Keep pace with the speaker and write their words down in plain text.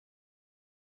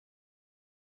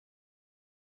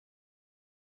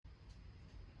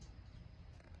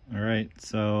Alright,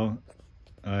 so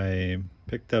I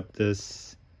picked up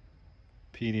this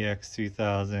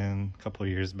PDX-2000 a couple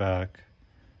years back.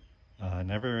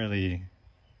 Never really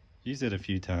used it a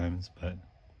few times, but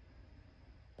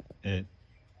it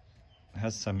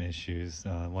has some issues.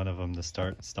 One of them, the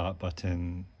start-stop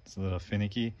button, is a little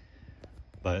finicky,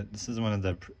 but this is one of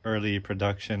the early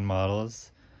production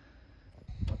models.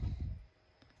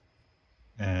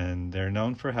 And they're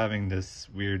known for having this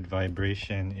weird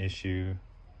vibration issue,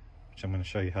 which I'm going to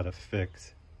show you how to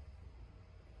fix.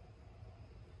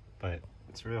 But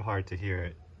it's real hard to hear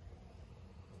it.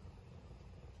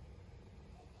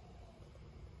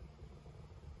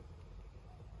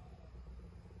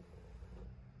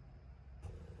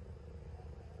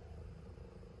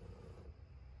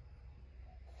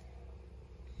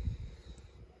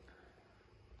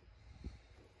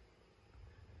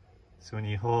 So when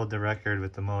you hold the record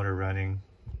with the motor running,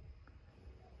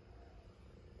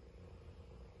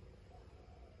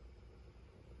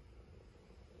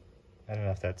 I don't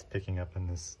know if that's picking up in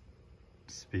this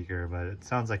speaker, but it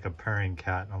sounds like a purring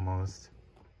cat almost.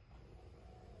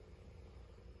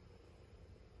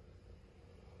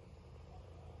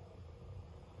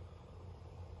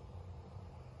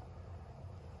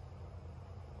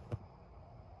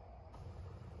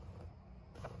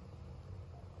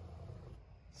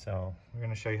 So we're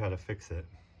going to show you how to fix it.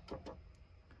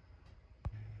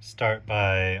 Start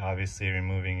by obviously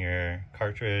removing your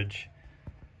cartridge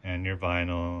and your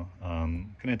vinyl.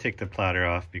 I'm going to take the platter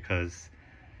off because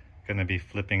I'm going to be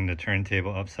flipping the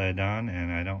turntable upside down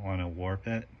and I don't want to warp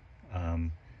it.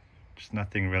 There's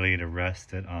nothing really to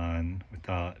rest it on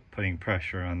without putting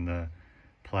pressure on the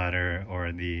platter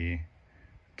or the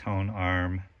tone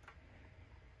arm.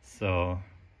 So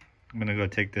I'm going to go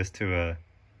take this to a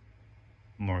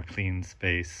more clean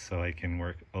space so I can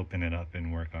open it up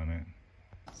and work on it.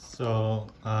 So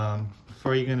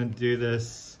before you're going to do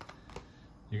this,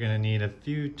 you're going to need a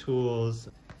few tools.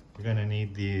 You're going to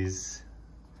need these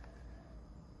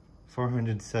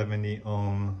 470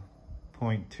 ohm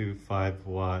 0.25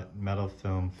 watt metal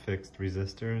film fixed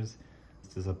resistors.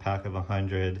 This is a pack of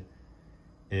 100.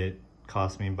 It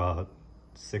cost me about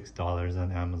 $6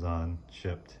 on Amazon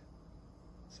shipped,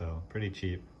 so pretty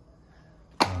cheap.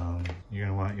 You're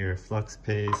going to want your flux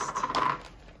paste,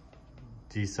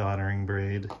 desoldering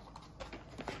braid,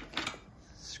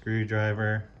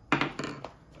 screwdriver,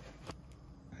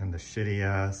 and the shitty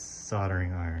ass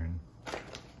soldering iron.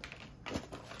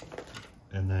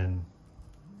 And then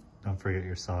don't forget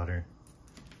your solder.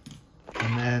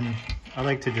 And then I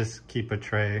like to just keep a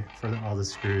tray for all the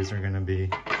screws are going to be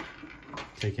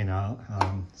taken out.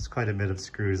 There's quite a bit of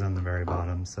screws on the very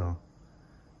bottom, so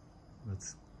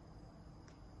let's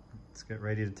get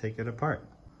ready to take it apart.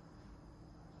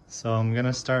 So I'm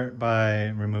gonna start by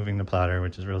removing the platter,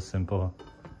 which is real simple.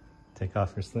 Take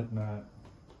off your slip knot.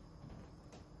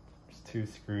 There's 2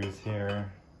 screws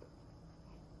here.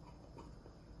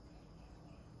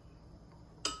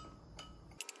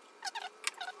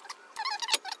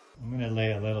 I'm gonna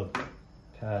lay a little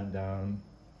pad down.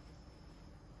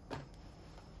 It's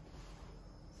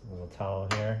a little towel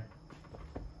here.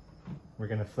 We're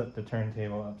gonna flip the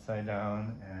turntable upside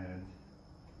down and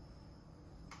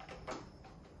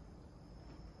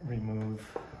remove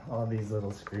all these little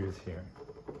screws here.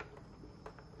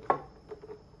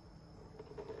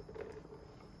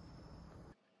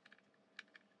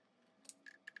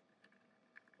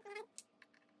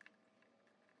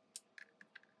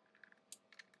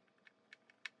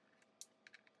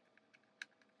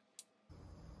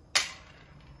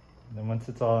 And then once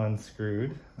it's all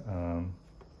unscrewed,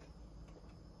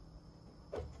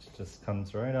 it just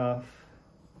comes right off.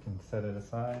 You can set it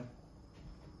aside.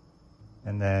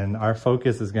 And then our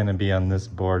focus is going to be on this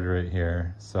board right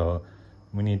here. So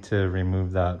we need to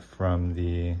remove that from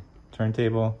the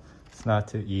turntable. It's not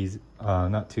too easy,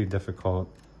 not too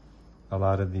difficult. A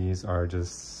lot of these are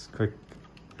just quick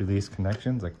release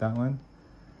connections like that one.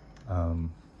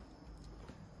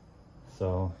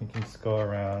 So you can just go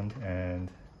around and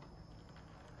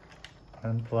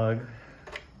unplug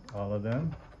all of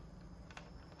them.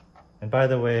 And by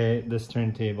the way, this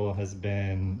turntable has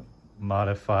been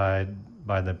modified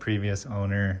by the previous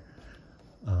owner.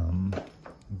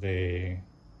 They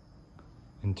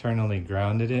internally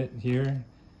grounded it here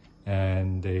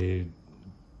and they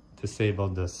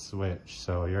disabled the switch.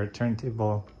 So your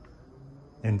turntable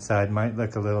inside might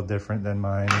look a little different than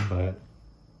mine, but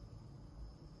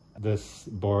this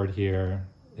board here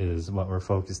is what we're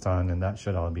focused on and that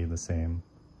should all be the same.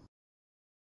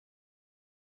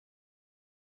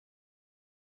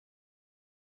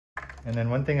 And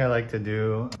then one thing I like to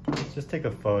do is just take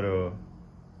a photo,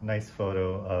 nice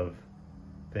photo of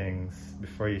things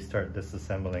before you start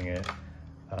disassembling it,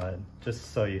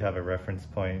 just so you have a reference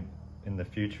point in the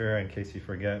future in case you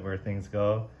forget where things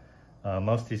go.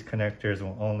 Most of these connectors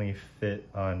will only fit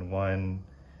on one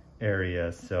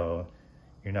area, so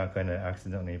you're not going to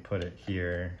accidentally put it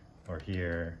here or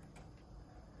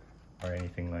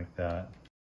anything like that.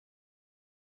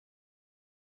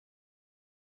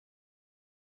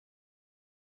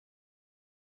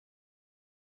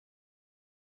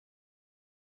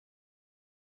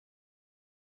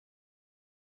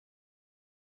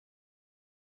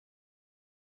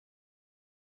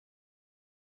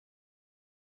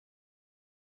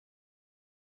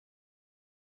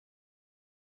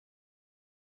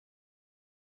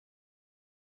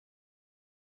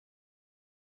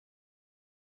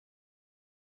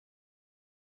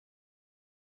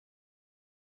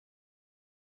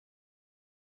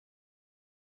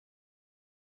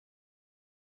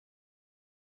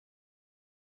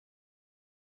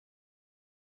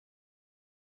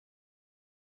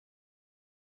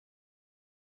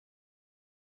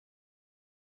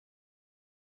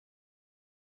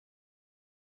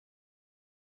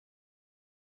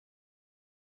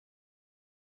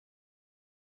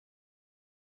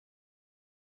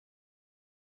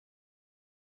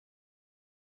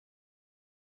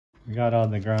 We got all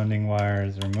the grounding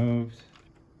wires removed.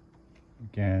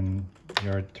 Again,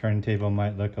 your turntable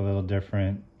might look a little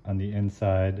different on the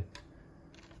inside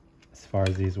as far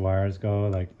as these wires go,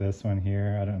 like this one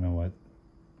here. I don't know what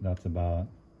that's about.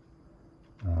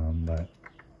 But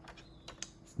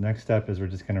next step is we're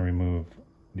just going to remove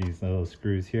these little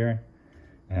screws here,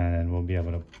 and we'll be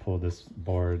able to pull this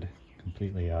board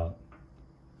completely out.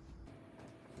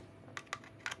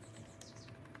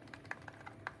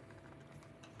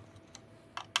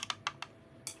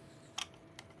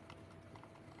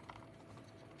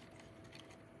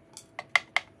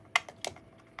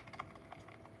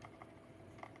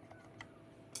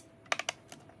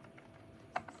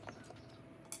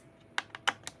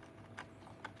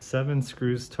 Seven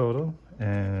screws total,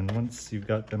 and once you've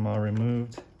got them all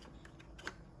removed,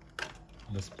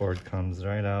 this board comes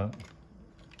right out.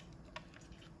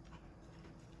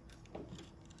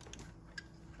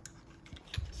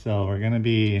 So we're going to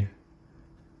be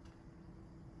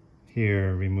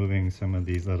here removing some of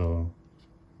these little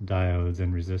diodes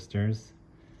and resistors.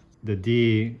 The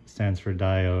D stands for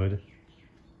diode,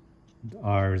 the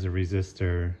R is a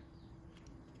resistor,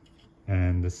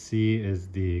 and the C is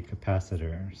the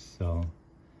capacitor. So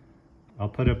I'll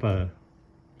put up a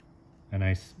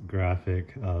nice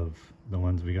graphic of the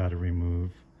ones we got to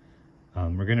remove.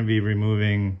 We're going to be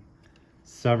removing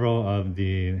several of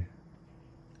the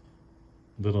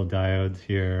little diodes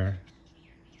here,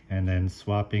 and then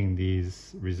swapping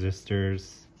these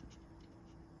resistors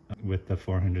with the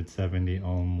 470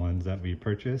 ohm ones that we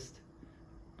purchased.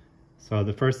 So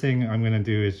the first thing I'm going to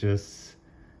do is just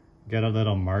get a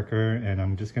little marker, and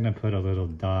I'm just going to put a little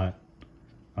dot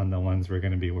on the ones we're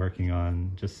going to be working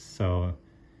on, just so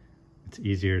it's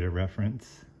easier to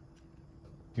reference.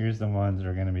 Here's the ones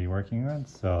we're going to be working on.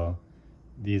 So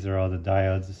these are all the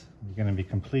diodes we're going to be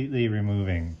completely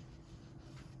removing.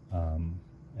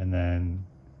 And then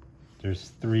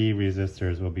there's 3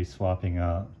 resistors we'll be swapping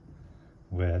out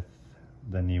with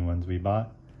the new ones we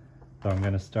bought. So I'm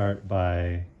going to start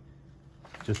by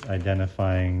just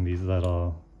identifying these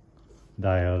little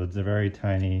diodes. They're very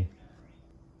tiny,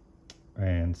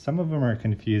 and some of them are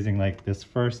confusing, like this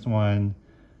first one,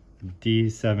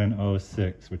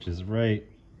 D706, which is right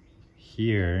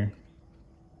here.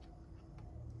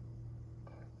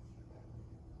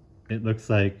 It looks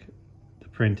like the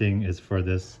printing is for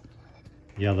this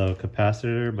yellow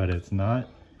capacitor, but it's not.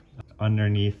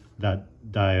 Underneath that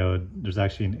diode, there's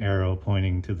actually an arrow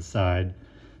pointing to the side.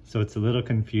 So it's a little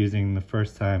confusing. The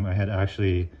first time I had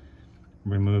actually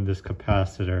removed this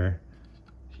capacitor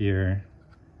here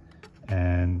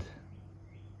and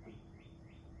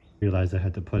realized I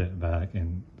had to put it back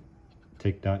and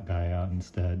take that guy out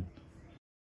instead.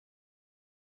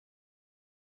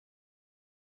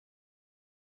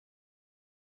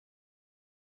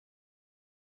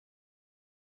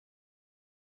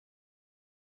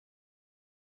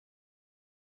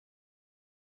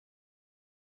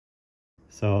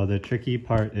 So the tricky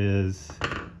part is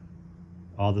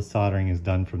all the soldering is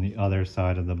done from the other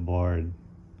side of the board,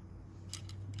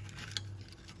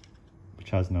 which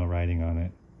has no writing on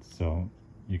it. So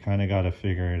you kind of got to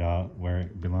figure it out where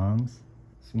it belongs.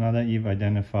 So now that you've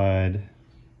identified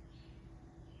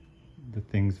the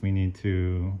things we need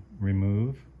to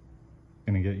remove,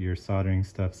 you're going to get your soldering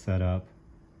stuff set up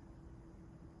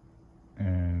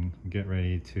and get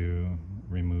ready to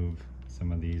remove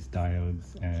some of these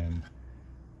diodes and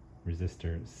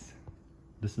resistors.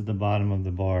 This is the bottom of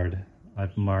the board.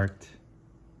 I've marked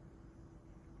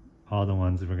all the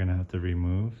ones that we're gonna have to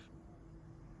remove.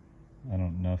 I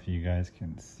don't know if you guys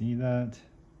can see that.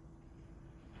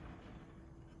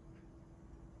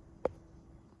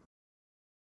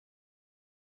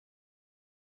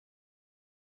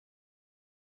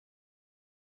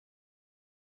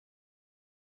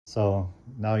 So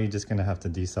now you're just gonna have to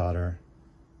desolder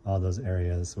all those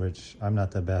areas, which I'm not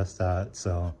the best at,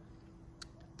 so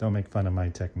don't make fun of my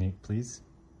technique, please.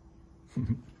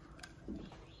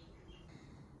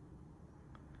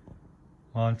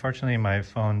 Well, unfortunately my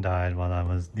phone died while I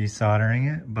was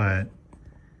desoldering it, but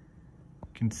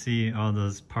you can see all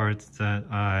those parts that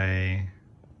I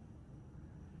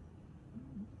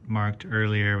marked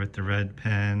earlier with the red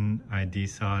pen, I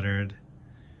desoldered,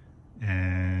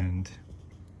 and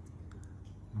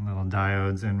little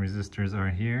diodes and resistors are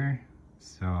here.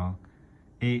 So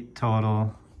 8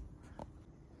 total.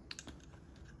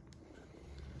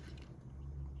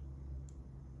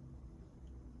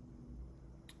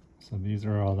 So these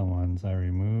are all the ones I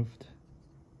removed.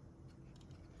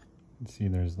 You can see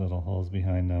there's little holes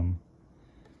behind them.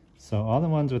 So all the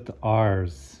ones with the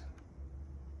R's,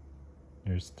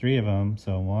 there's 3 of them.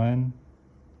 So 1,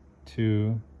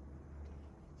 2,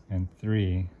 and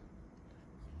 3.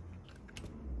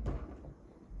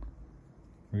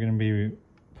 We're going to be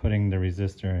putting the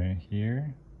resistor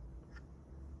here,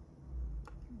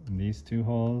 in these 2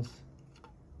 holes,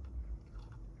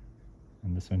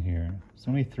 and this one here. There's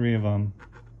only 3 of them,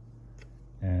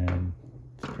 and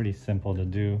it's pretty simple to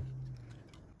do.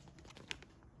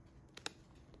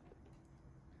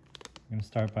 I'm going to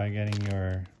start by getting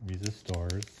your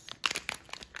resistors.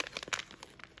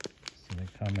 So they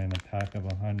come in a pack of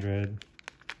 100.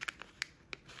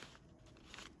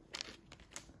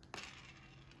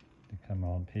 Come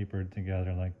all papered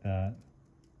together like that.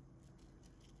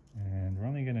 And we're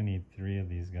only going to need 3 of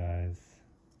these guys.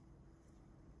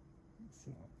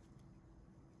 So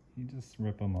you just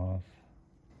rip them off.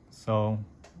 So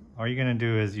all you're going to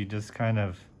do is you just kind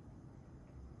of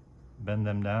bend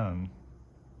them down.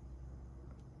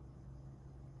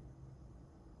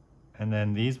 And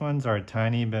then these ones are a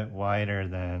tiny bit wider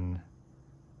than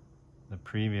the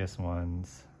previous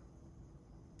ones.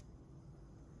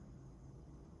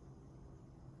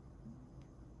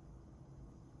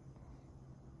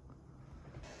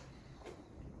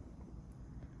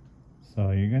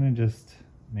 So you're going to just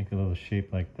make a little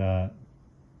shape like that,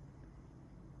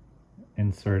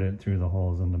 insert it through the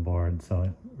holes in the board.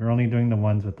 So we're only doing the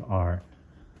ones with the R.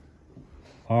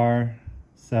 R,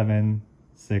 7,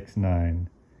 6, 9.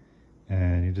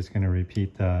 And you're just going to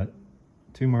repeat that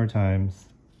 2 more times.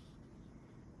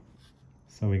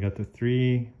 So we got the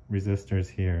 3 resistors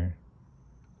here.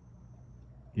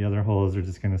 The other holes are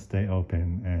just going to stay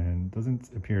open and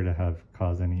doesn't appear to have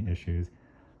caused any issues.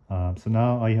 So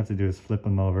now all you have to do is flip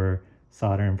them over,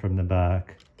 solder them from the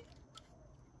back,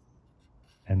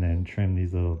 and then trim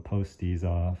these little posties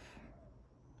off.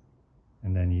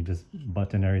 And then you just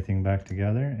button everything back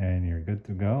together and you're good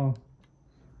to go.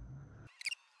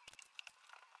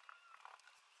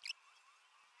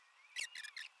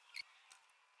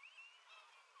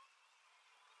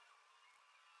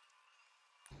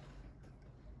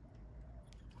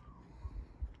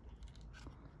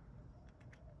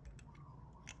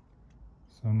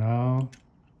 So now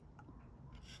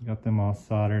you got them all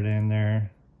soldered in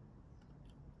there.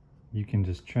 You can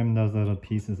just trim those little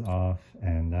pieces off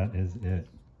and that is it.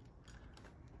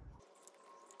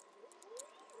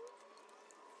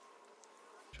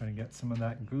 Try to get some of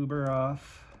that goober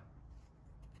off.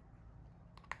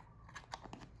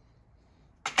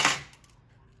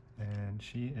 And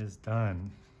she is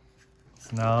done.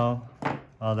 So now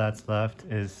all that's left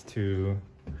is to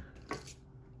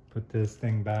put this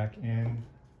thing back in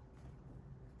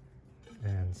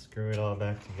and screw it all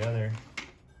back together.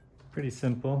 Pretty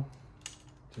simple.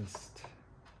 Just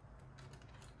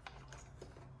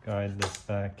guide this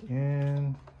back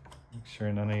in. Make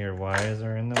sure none of your wires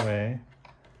are in the way.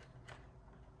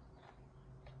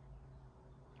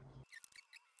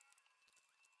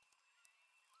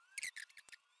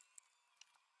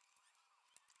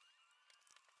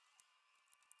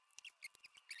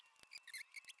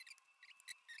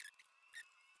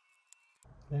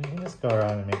 Then you can just go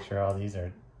around and make sure all these are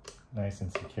nice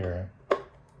and secure.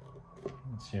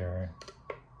 It's your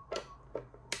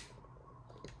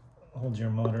hold your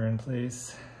motor in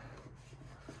place.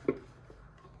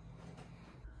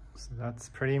 So that's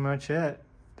pretty much it.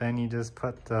 Then you just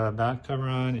put the back cover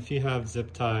on. If you have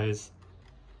zip ties,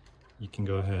 you can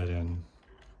go ahead and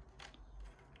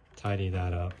tidy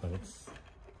that up, but it's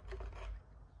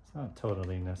It's not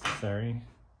totally necessary.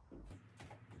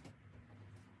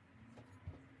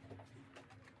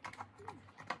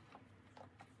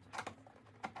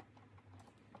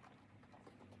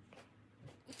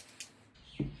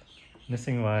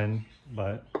 Missing one,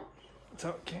 but it's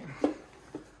okay.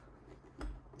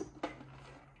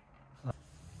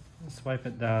 Just wipe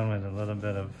it down with a little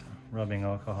bit of rubbing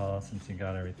alcohol since you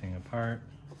got everything apart.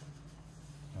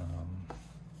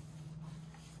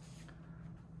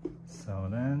 So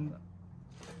then,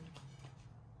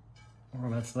 all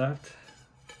that's left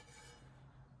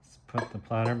is put the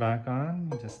platter back on.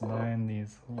 You just line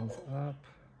these holes up,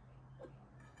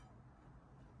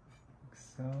 like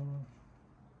so.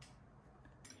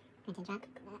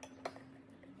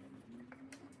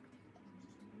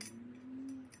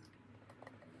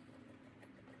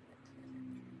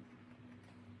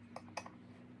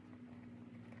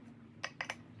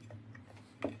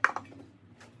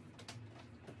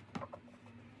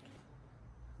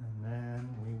 And then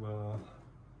we will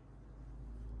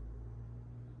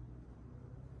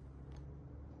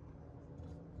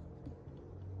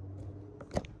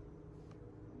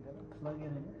plug it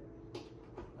in.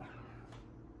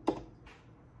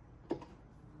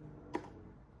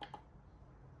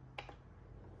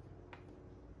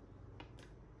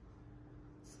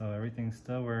 So everything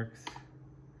still works.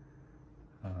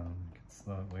 You can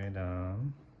slow it way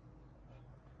down.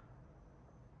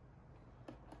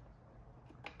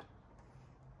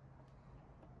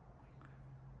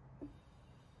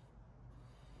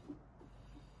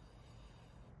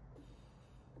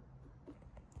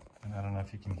 And I don't know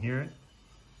if you can hear it.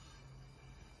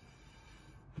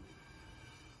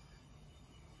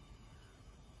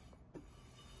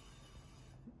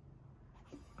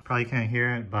 I probably can't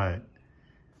hear it, but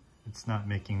it's not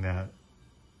making that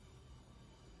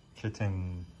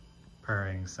kitten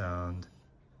purring sound.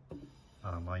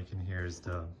 All you can hear is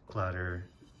the platter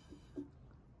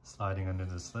sliding under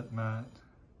the slip mat.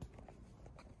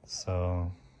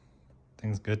 So,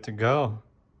 things good to go.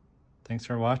 Thanks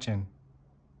for watching.